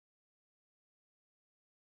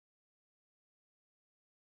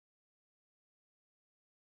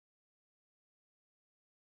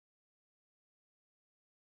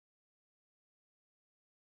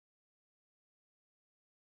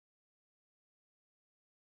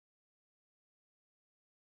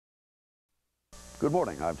Good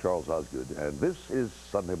morning, I'm Charles Osgood, and this is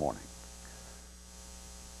Sunday Morning.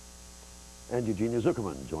 And Eugenia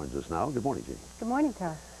Zuckerman joins us now. Good morning, Jeannie. Good morning,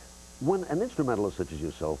 Charles. When an instrumentalist such as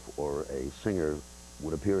yourself or a singer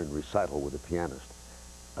would appear in recital with a pianist,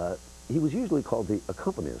 he was usually called the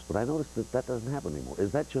accompanist, but I noticed that that doesn't happen anymore.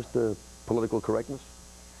 Is that just political correctness?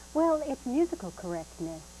 Well, it's musical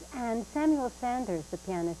correctness, and Samuel Sanders, the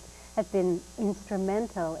pianist, has been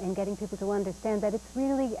instrumental in getting people to understand that it's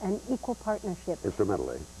really an equal partnership.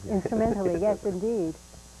 Instrumentally. Instrumentally, yes, indeed.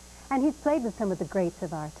 And he's played with some of the greats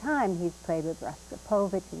of our time. He's played with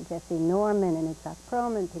Rostropovich and Jesse Norman and Itzhak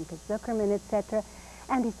Perlman, Pinchas Zuckerman, etc.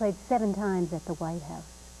 And he's played 7 times at the White House.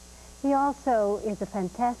 He also is a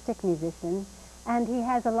fantastic musician, and he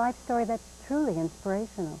has a life story that's truly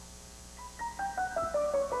inspirational.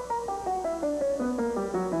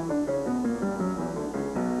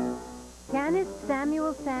 Pianist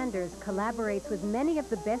Samuel Sanders collaborates with many of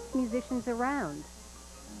the best musicians around,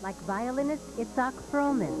 like violinist Itzhak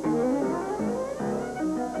Perlman.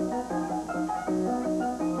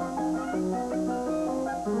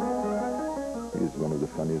 He's one of the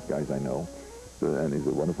funniest guys I know, and he's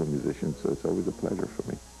a wonderful musician, so it's always a pleasure for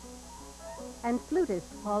me. And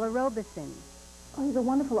flutist Paula Robeson. Oh, he's a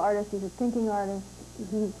wonderful artist. He's a thinking artist.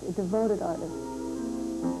 He's a devoted artist.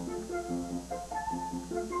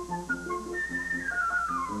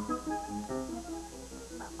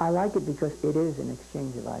 I like it because it is an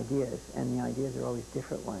exchange of ideas, and the ideas are always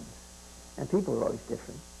different ones, and people are always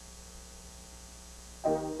different.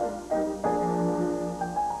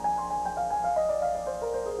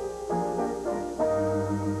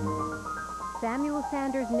 Samuel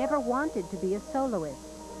Sanders never wanted to be a soloist.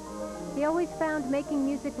 He always found making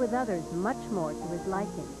music with others much more to his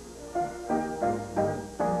liking.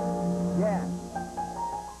 Yeah.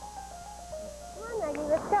 Come on, Maggie,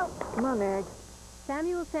 let's go. Come on, Meg.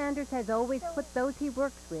 Samuel Sanders has always put those he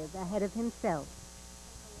works with ahead of himself.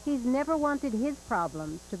 He's never wanted his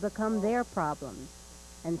problems to become their problems.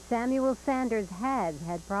 And Samuel Sanders has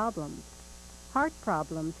had problems. Heart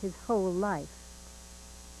problems his whole life.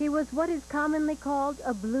 He was what is commonly called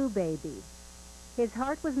a blue baby. His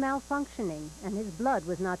heart was malfunctioning, and his blood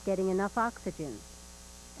was not getting enough oxygen.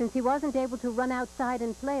 Since he wasn't able to run outside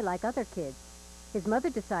and play like other kids, his mother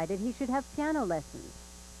decided he should have piano lessons.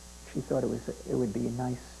 She thought it would be a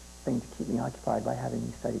nice thing to keep me occupied by having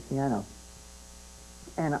me study piano.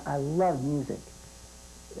 And I love music.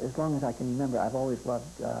 As long as I can remember, I've always loved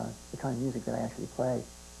the kind of music that I actually play.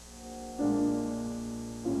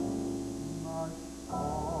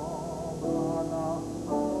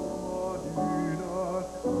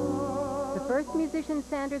 The first musician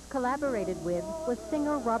Sanders collaborated with was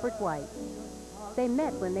singer Robert White. They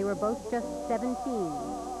met when they were both just 17.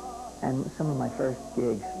 And some of my first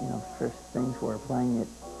gigs, first things were playing at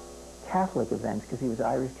Catholic events, because he was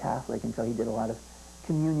Irish Catholic, and so he did a lot of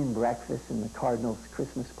communion breakfasts and the Cardinals'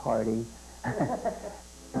 Christmas party. At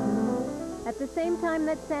the same time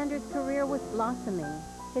that Sanders' career was blossoming,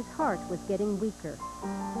 his heart was getting weaker.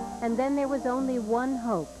 And then there was only one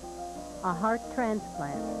hope, a heart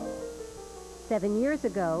transplant. 7 years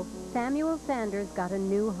ago, Samuel Sanders got a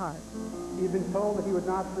new heart. He had been told that he would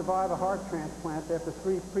not survive a heart transplant after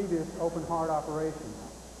 3 previous open-heart operations.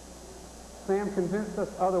 Sam convinced us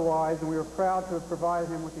otherwise, and we were proud to have provided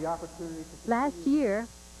him with the opportunity to... Last year,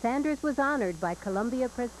 Sanders was honored by Columbia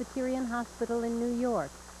Presbyterian Hospital in New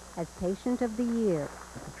York as Patient of the Year.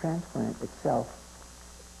 The transplant itself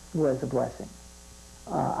was a blessing.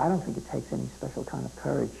 I don't think it takes any special kind of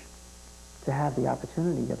courage to have the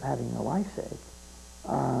opportunity of having your life saved.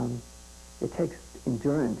 It takes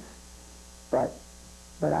endurance, but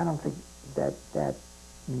I don't think that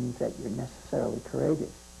means that you're necessarily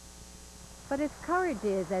courageous. But if courage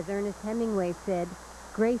is, as Ernest Hemingway said,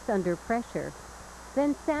 grace under pressure,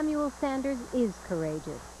 then Samuel Sanders is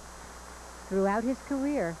courageous. Throughout his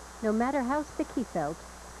career, no matter how sick he felt,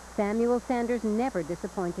 Samuel Sanders never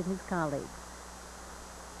disappointed his colleagues.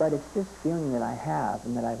 But it's this feeling that I have,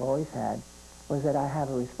 and that I've always had, was that I have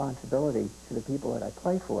a responsibility to the people that I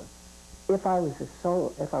play for. If I was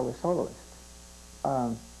soloist,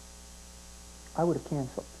 I would have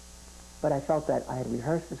canceled. But I felt that I had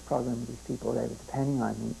rehearsed this program with these people, they were depending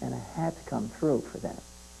on me, and I had to come through for them.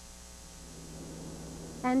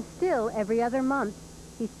 And still, every other month,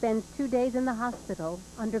 he spends 2 days in the hospital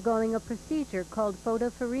undergoing a procedure called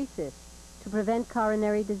photopheresis to prevent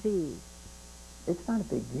coronary disease. It's not a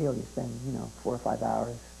big deal. You spend, 4 or 5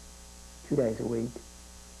 hours, 2 days a week,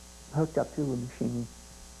 hooked up to a machine,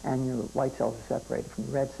 and your white cells are separated from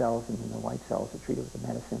the red cells, and then the white cells are treated with the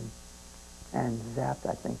medicine and zapped,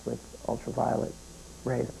 I think, with ultraviolet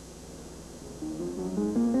rays.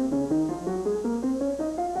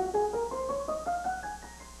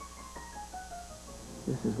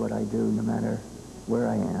 this is what I do no matter where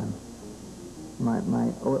I am.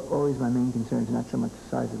 Always my main concern is not so much the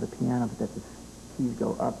size of the piano, but that the keys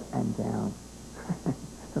go up and down.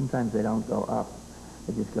 Sometimes they don't go up.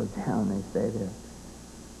 They just go down. They stay there.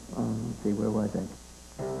 Let's see, where was I?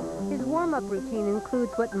 His warm-up routine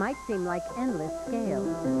includes what might seem like endless scales.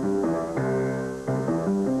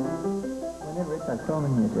 Whenever it's like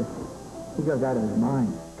filming music, he goes out of his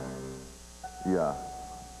mind. Yeah.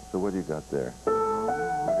 So what do you got there?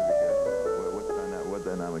 What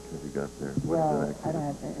dynamics have you got there? Well, I don't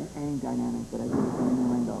have any dynamics, but I do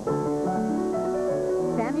in the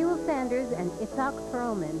Samuel Sanders and Itzhak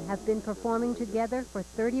Perlman have been performing together for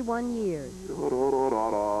 31 years.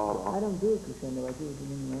 I don't do a crescendo, I do a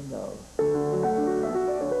diminuendo.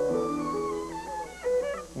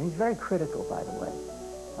 And he's very critical, by the way.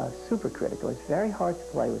 Super critical. It's very hard to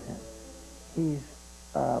play with him. He's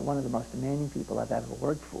one of the most demanding people I've ever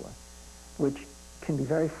worked for, which can be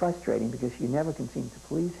very frustrating because you never can seem to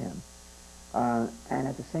please him. And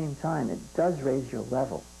at the same time, it does raise your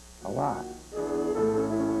level a lot.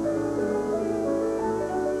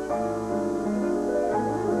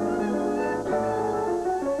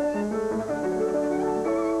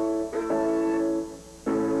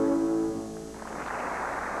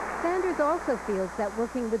 Sanders also feels that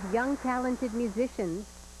working with young, talented musicians,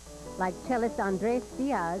 like cellist Andres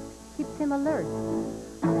Diaz, keeps him alert.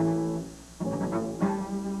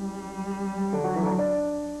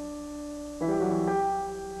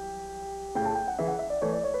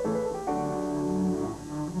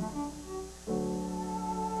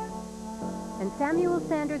 And Samuel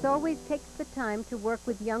Sanders always takes the time to work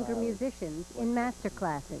with younger musicians in master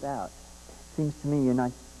classes. Seems to me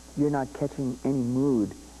you're not catching any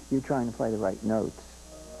mood. You're trying to play the right notes.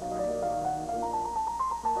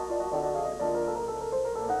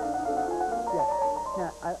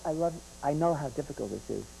 Yeah, I know how difficult this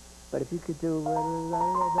is, but if you could do...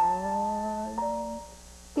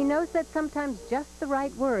 He knows that sometimes just the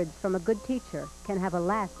right words from a good teacher can have a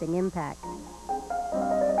lasting impact.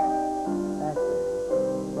 That's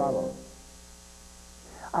it. Bravo.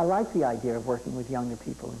 I like the idea of working with younger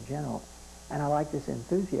people in general, and I like this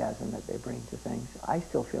enthusiasm that they bring to things. I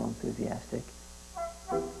still feel enthusiastic.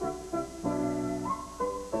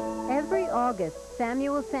 Every August,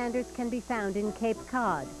 Samuel Sanders can be found in Cape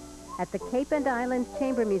Cod at the Cape and Islands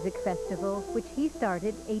Chamber Music Festival, which he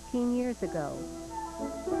started 18 years ago.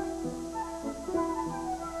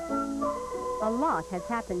 A lot has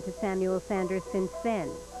happened to Samuel Sanders since then.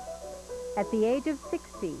 At the age of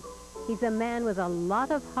 60, he's a man with a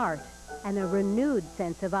lot of heart and a renewed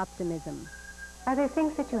sense of optimism. Are there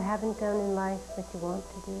things that you haven't done in life that you want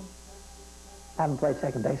to do? I haven't played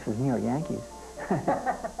second base for the New York Yankees.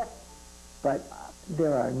 But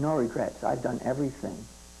there are no regrets. I've done everything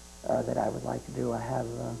that I would like to do. I have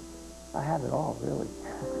it all, really.